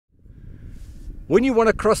When you want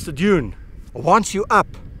to cross the dune, once you're up,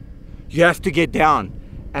 you have to get down.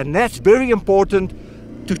 And that's very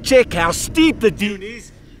important to check how steep the dune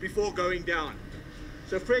is before going down.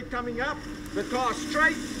 So Fred coming up, the car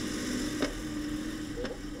straight.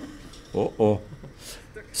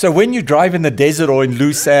 So when you drive in the desert or in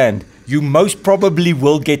loose sand, you most probably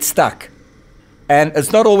will get stuck. And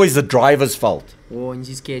it's not always the driver's fault. Oh, in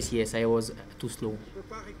this case, yes, I was too slow.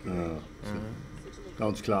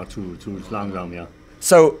 Ganz klar, zu langsam, ja.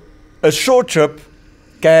 So a short trip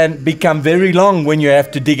can become very long when you have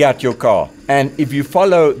to dig out your car. And if you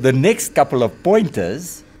follow the next couple of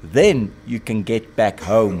pointers, then you can get back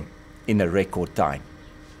home in a record time.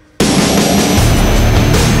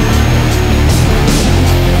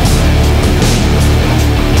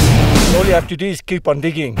 All you have to do is keep on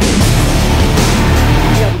digging.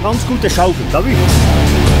 Ja, eine ganz gute Schaufel, glaube ich.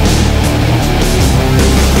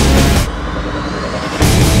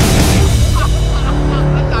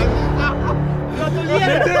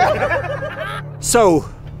 So,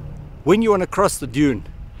 when you want to cross the dune,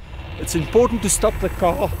 it's important to stop the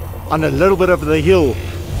car on a little bit of the hill.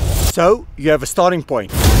 So, you have a starting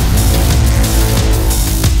point.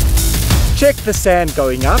 Check the sand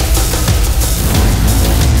going up.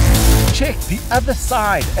 Check the other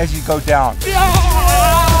side as you go down.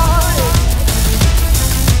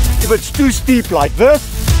 If it's too steep like this,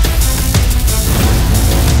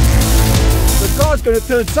 the car's going to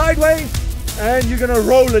turn sideways and you're going to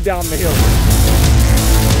roll it down the hill.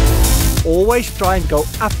 Always try and go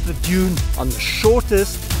up the dune on the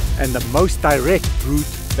shortest and the most direct route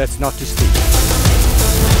that's not too steep.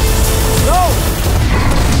 Go!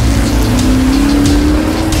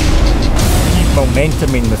 Keep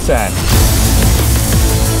momentum in the sand.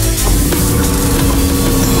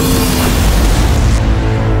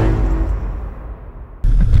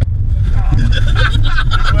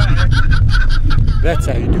 That's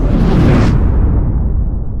how you do it.